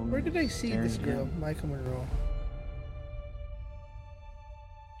staring at the woman. Where did I see staring this at girl, him. Micah Monroe?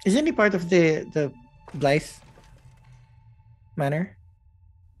 Isn't he part of the Blythe Manor?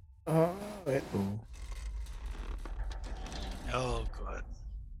 Wait. Oh, God.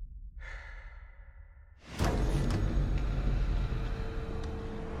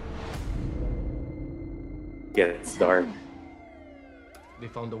 Yeah, it's dark. They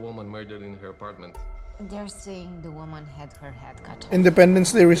found a woman murdered in her apartment. They're saying the woman had her head cut off.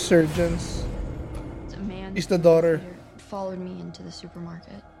 Independence Day Resurgence. It's a man. He's the daughter. Followed me into the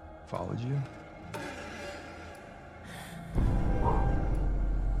supermarket. Followed you?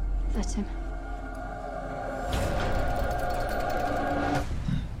 That's him.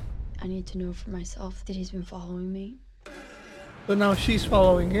 I need to know for myself that he's been following me. So now she's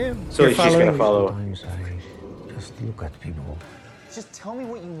following him. So she's gonna follow. Sometimes I just look at people. Just tell me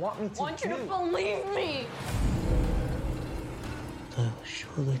what you want me to do. I want you to believe me.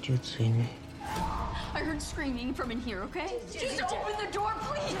 Sure that you'd see me. I heard screaming from in here, okay? Just open the door,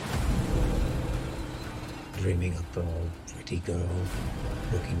 please. dreaming a tall, pretty girl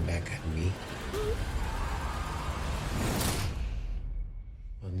looking back at me.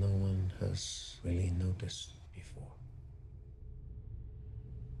 But no one has really noticed before.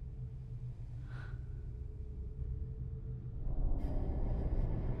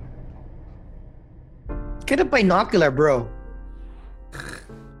 Get a binocular, bro.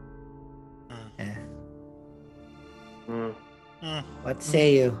 What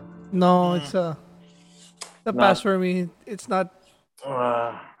say you? No, it's the Not- pass for me. It's not.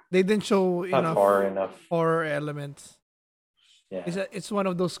 They didn't show Not enough horror enough. horror elements. Yeah. It's one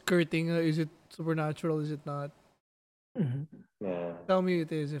of those skirting. Is it supernatural? Is it not? Yeah. Tell me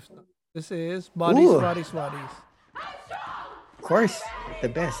it is. If not. This is bodies, Ooh. bodies, bodies. Of course, the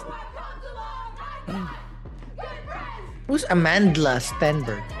best. Who's Amanda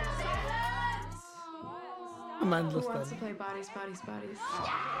Stenberg? Amanda Who wants to Stenberg. play bodies, bodies, bodies?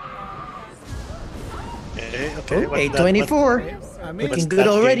 Okay, okay. Oh, 824. I mean, Looking good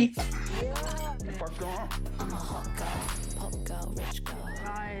already.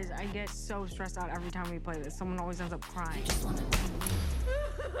 Guys, I get so stressed out every time we play this. Someone always ends up crying.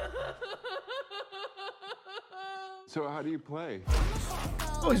 So how do you play?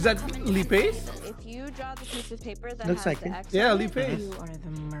 Oh, is that Lee Pace? If you draw the piece of paper that Looks has like the it. X Yeah, on Lee it, Pace. you are the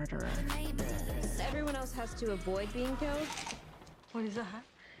murderer. Everyone else has to avoid being killed. What is that?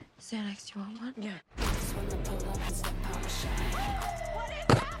 Xanax, you want one? Yeah.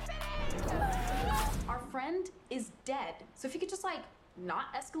 Our friend is dead. So if you could just like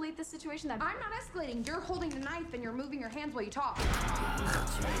not escalate the situation, that I'm not escalating. You're holding the knife and you're moving your hands while you talk.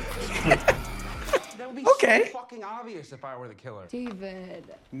 That would be Okay. so fucking obvious if I were the killer. David.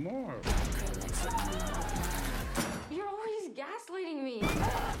 More. You're always gaslighting me.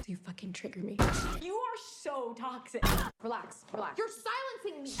 You fucking trigger me. You are so toxic. Relax, relax. You're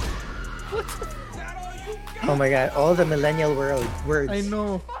silencing me. Oh my god, all the millennial words. I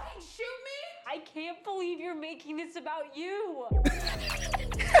know. Fucking shoot me. I can't believe you're making this about you.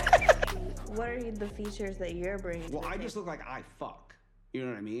 What are the features that you're bringing? Well, I just look like I fuck. You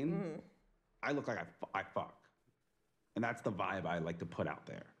know what I mean? I look like I fuck. And that's the vibe I like to put out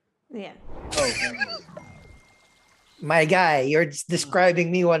there. Yeah. My guy, you're just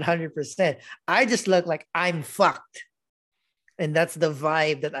describing me 100%. I just look like I'm fucked. And that's the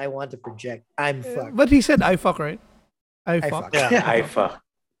vibe that I want to project. I'm fucked. But he said I fuck, right? I I fuck. fuck. Yeah, I fuck.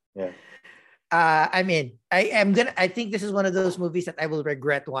 Yeah. I mean, I think this is one of those movies that I will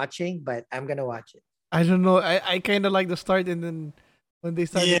regret watching, but I'm gonna watch it. I don't know. I kind of like the start, and then when they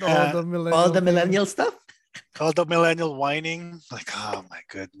started Yeah. All the millennial stuff. All the millennial whining. Like, oh my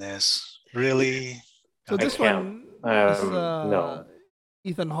goodness. Really? So I this can't. one is No.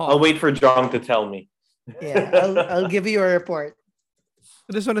 Ethan Hawke. I'll wait for John to tell me. Yeah, I'll give you a report. So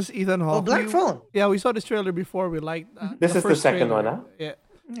this one is Ethan Hawke. Black Phone. Yeah, we saw this trailer before. We liked. This is the first second trailer. one, huh? Yeah.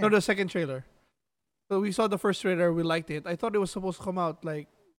 No, the second trailer. So we saw the first trailer. We liked it. I thought it was supposed to come out like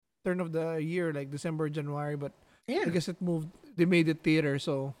turn of the year, like December, January, but Yeah. I guess it moved. They made it theater,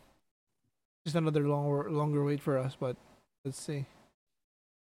 so just another longer wait for us. But let's see.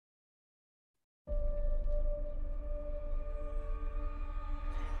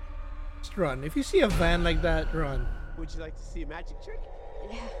 Just run. If you see a van like that, run. Would you like to see a magic trick?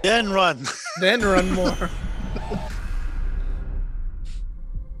 Then run. Then run more.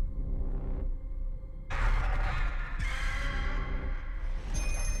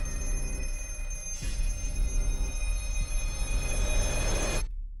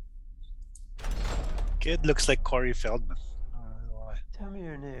 Kid looks like Corey Feldman. Tell me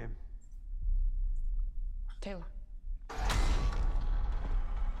your name. Taylor.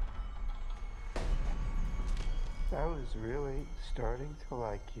 I was really starting to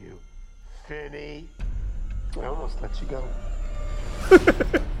like you. Finny. I almost let you go.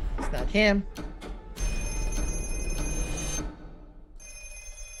 It's not him.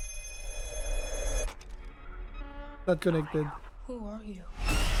 Not connected. Who are you?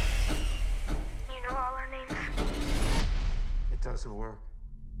 You know all our names. It doesn't work.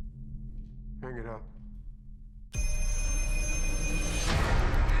 Hang it up.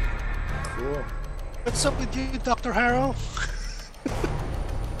 Cool. What's up with you, Dr. Harrow?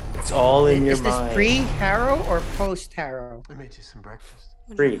 It's all in your Is this mind. pre-Harrow or post-Harrow? I made you some breakfast.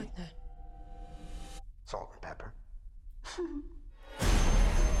 Free. Salt and pepper.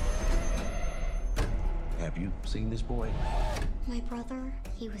 Have you seen this boy? My brother,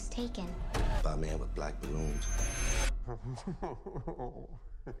 he was taken. By a man with black balloons.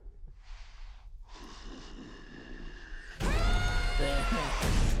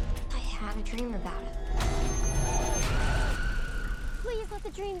 I had a dream about him. Please let the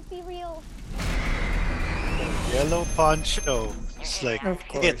dreams be real. Yellow poncho. It's like Of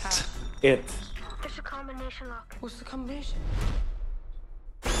course. it. It. There's a combination lock. What's the combination?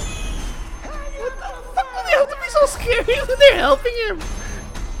 What the fuck do they have to be so scary when they're helping him?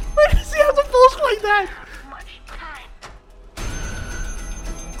 Why does he have to pose like that?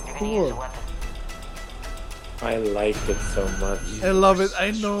 Cool. I like it so much. I love it.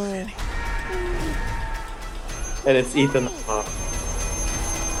 I know. And it's Ethan Hawke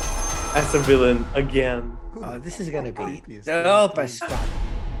as a villain again. Oh, this is gonna be dope as fuck.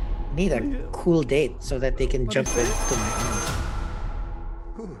 Need a cool date so that they can jump into my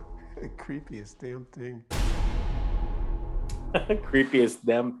arms. The creepiest damn thing. Creepiest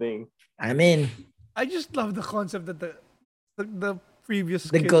damn thing. I'm in. I just love the concept that the previous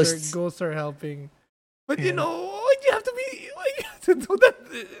The kids ghosts. are helping. But you know, why do you have to do that?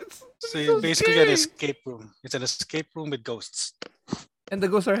 It's So you so basically get an scary. escape room. It's an escape room with ghosts. And the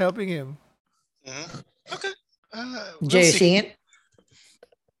ghosts are helping him. Okay. Jay, you seeing it?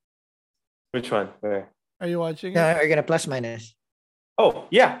 Which one? Where? Are you watching No, it? are you gonna plus minus? Oh,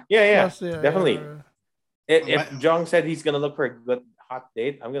 yeah. Plus, yeah, Definitely. yeah. If Jong said he's gonna look for a good hot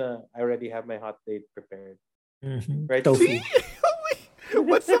date, I already have my hot date prepared. Right? Tofu.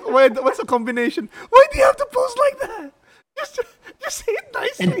 What's the combination? Why do you have to pose like that? Just say it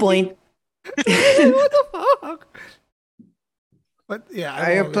nicely. And point. What the fuck? But yeah,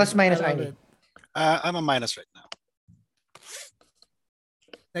 Are you plus minus, I love Arnie? it. I'm a minus right now.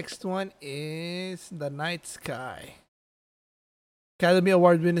 Next one is The Night Sky. Academy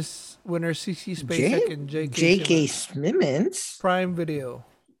Award winner CC Spacek and J.K. Simmons. Prime Video.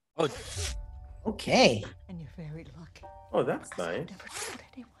 Oh, Okay. And you're very lucky. Oh, that's nice.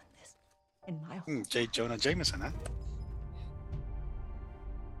 In my J. Jonah Jameson, huh?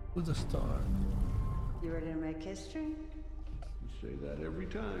 Who's the star? You ready to make history? You say that every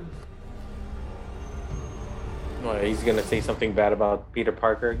time. Oh, he's gonna say something bad about Peter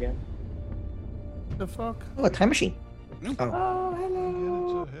Parker again. The fuck? Oh, a time machine. Oh,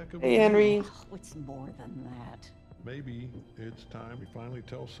 hello. Hey, Henry. Oh, it's more than that. Maybe it's time we finally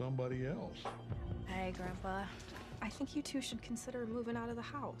tell somebody else. Hey, Grandpa. I think you two should consider moving out of the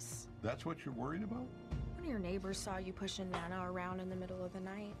house. That's what you're worried about? One of your neighbors saw you pushing Nana around in the middle of the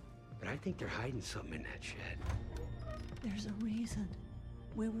night. But I think they're hiding something in that shed. There's a reason.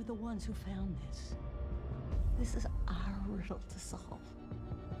 We were the ones who found this. This is our riddle to solve.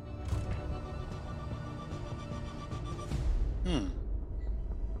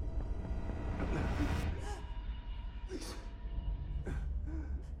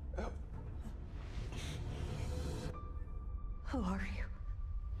 Who are you?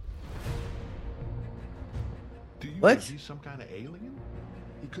 Do you What? think he's some kind of alien?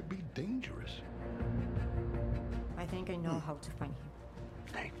 He could be dangerous. I think I know how to find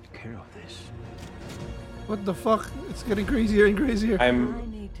him. Take care of this. What the fuck? It's getting crazier and crazier. I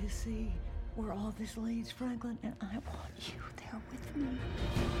need to see where all this leads, Franklin, and I want you there with me.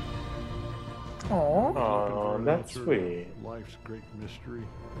 Oh, that's Answer sweet. Life's great mystery.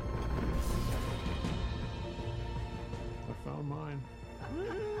 I found mine.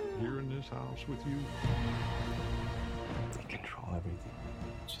 Here in this house with you. They control everything.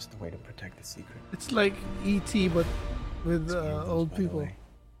 It's just a way to protect the secret. It's like E.T. but with old people.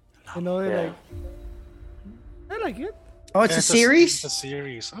 You know, Yeah. I like it. Oh, it's a series? It's a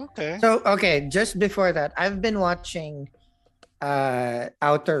series. Okay. So, okay, just before that, I've been watching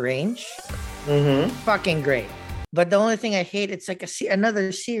Outer Range. Mm-hmm. Fucking great. But the only thing I hate, it's like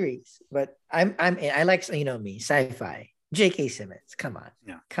another series. But I'm in. I like, you know me, sci-fi. J.K. Simmons. Come on.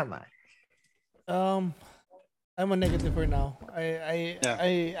 Yeah. Come on. I'm a negative for now. I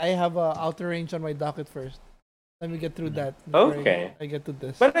have Outer Range on my docket first. Let me get through that. before Okay. I get to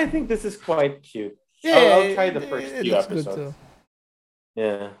this. But I think this is quite cute. Yeah, I'll try the it- first it few looks good episodes. too.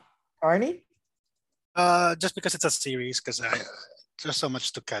 Yeah. Arnie? Just because it's a series, because there's so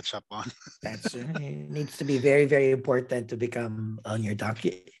much to catch up on. That's it needs to be very, very important to become on your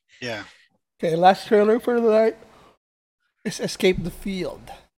docket. Yeah. Okay, last trailer for the night is Escape the Field.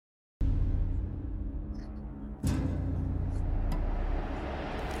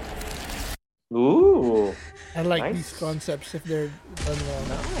 Ooh. I like Nice. these concepts if they're done well.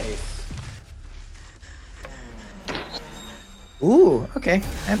 Nice. Ooh, okay.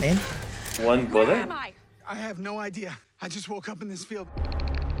 I'm in. One bullet. I have no idea. I just woke up in this field.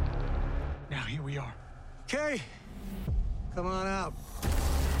 Now here we are. Okay. Come on out.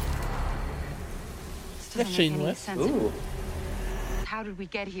 That's Shane West. Ooh. How did we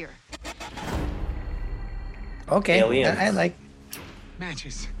get here? Okay. Aliens. I like.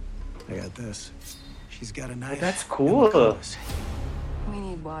 Matches. I got this. She's got a knife. That's cool. We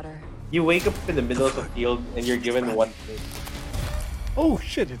need water. You wake up in the middle of the field and you're given one thing. Oh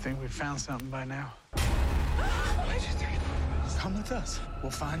shit! You think we'd found something by now? Come with us.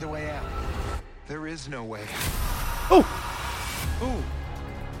 We'll find a way out. There is no way. Oh! Ooh.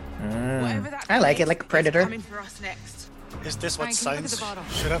 I like it, like a predator. Coming for us next. Is this what Ryan, can you look at science the bottle?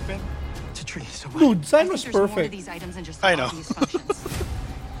 should have been? Dude, sign I was think there's more to perfect. these items than just I know. obvious functions.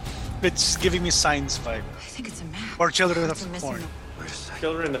 It's giving me science vibe. I think it's a map. Or Children It's a of missing Corn.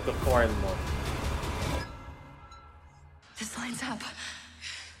 Children of the Corn mode. This lines up.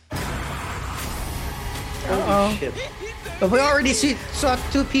 Uh-oh. Shit. But we already saw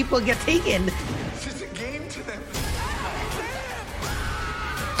 2 people get taken. It's a game to them.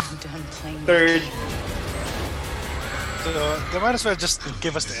 I'm done playing. Third. So they might as well just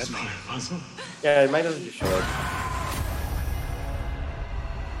give us the ending. Yeah, it might as well just show it.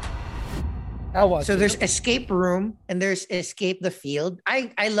 So there's escape room and there's escape the field.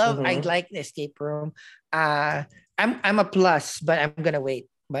 I like the escape room. I'm a plus, but I'm gonna wait.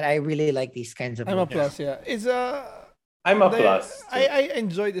 But I really like these kinds of. I'm a movies. plus, yeah. It's I'm a plus. I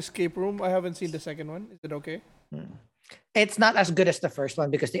enjoyed Escape Room. I haven't seen the second one. Is it okay? It's not as good as the first one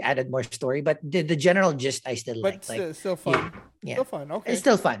because they added more story, but the general gist I still But like. still fun. Yeah. Still fun. Okay. It's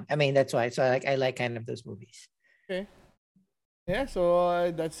still fun. I mean, that's why. So I like kind of those movies. Okay. Yeah,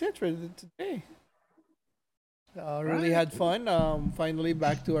 so that's it for today. Really had fun. Finally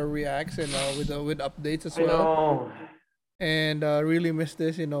back to our reacts and with updates as well. And really miss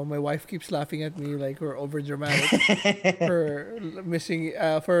this. My wife keeps laughing at me like we're over dramatic for missing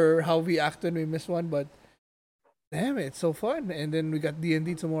for how we act when we miss one. But damn it, it's so fun. And then we got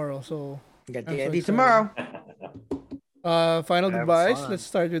D&D tomorrow. So we got I'm so D&D excited. tomorrow. Final Have goodbyes. fun. Let's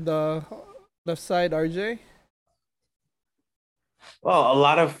start with the left side, RJ. Well, a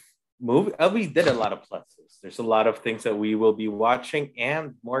lot of we did a lot of pluses. There's a lot of things that we will be watching,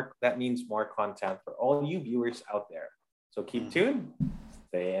 and more. That means more content for all you viewers out there. So keep tuned,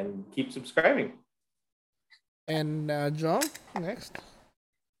 and keep subscribing. And John, next.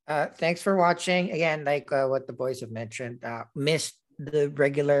 Thanks for watching. Again, like what the boys have mentioned, missed the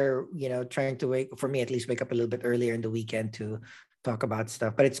regular, trying to wake up a little bit earlier in the weekend to talk about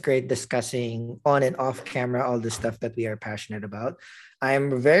stuff. But it's great discussing on and off camera all the stuff that we are passionate about.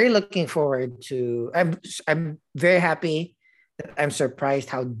 I'm very looking forward to. I'm very happy. I'm surprised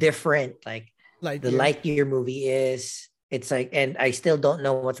how different the Lightyear movie is. It's like, and I still don't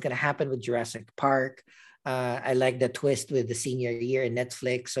know what's gonna happen with Jurassic Park. I like the twist with the senior year in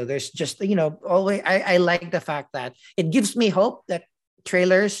Netflix. So there's just, always I like the fact that it gives me hope that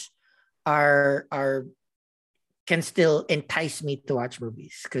trailers can still entice me to watch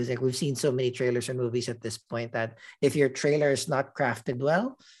movies. Because we've seen so many trailers and movies at this point that if your trailer is not crafted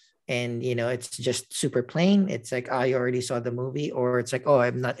well and it's just super plain, it's like, you already saw the movie, or it's like,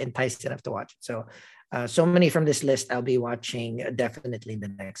 I'm not enticed enough to watch it. So many from this list I'll be watching definitely in the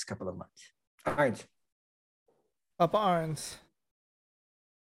next couple of months. All right. Papa Arns.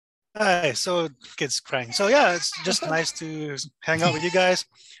 Hi, so kids crying. So yeah, it's just nice to hang out with you guys.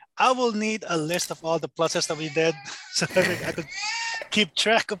 I will need a list of all the pluses that we did so that I could keep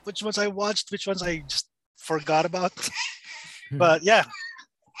track of which ones I watched, which ones I just forgot about. But yeah,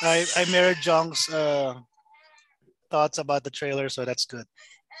 I mirrored Jong's thoughts about the trailer, so that's good.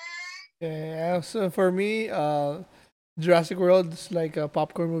 Yeah, so for me, Jurassic World is like a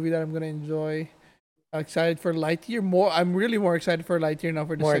popcorn movie that I'm gonna enjoy. Excited for Lightyear. I'm really more excited for Lightyear now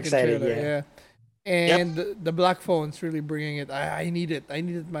for the second trailer. Yeah. And the Black Phone's really bringing it. I need it. I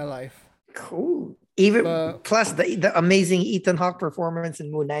need it in my life. Cool. Even plus the amazing Ethan Hawke performance in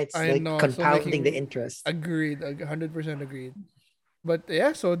Moon Knight's compounding the interest. Agreed. 100% agreed. But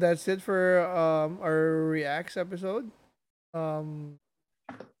yeah, so that's it for our Reacts episode.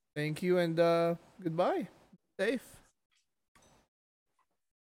 Thank you and goodbye. Safe.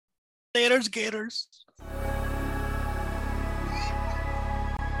 Gators.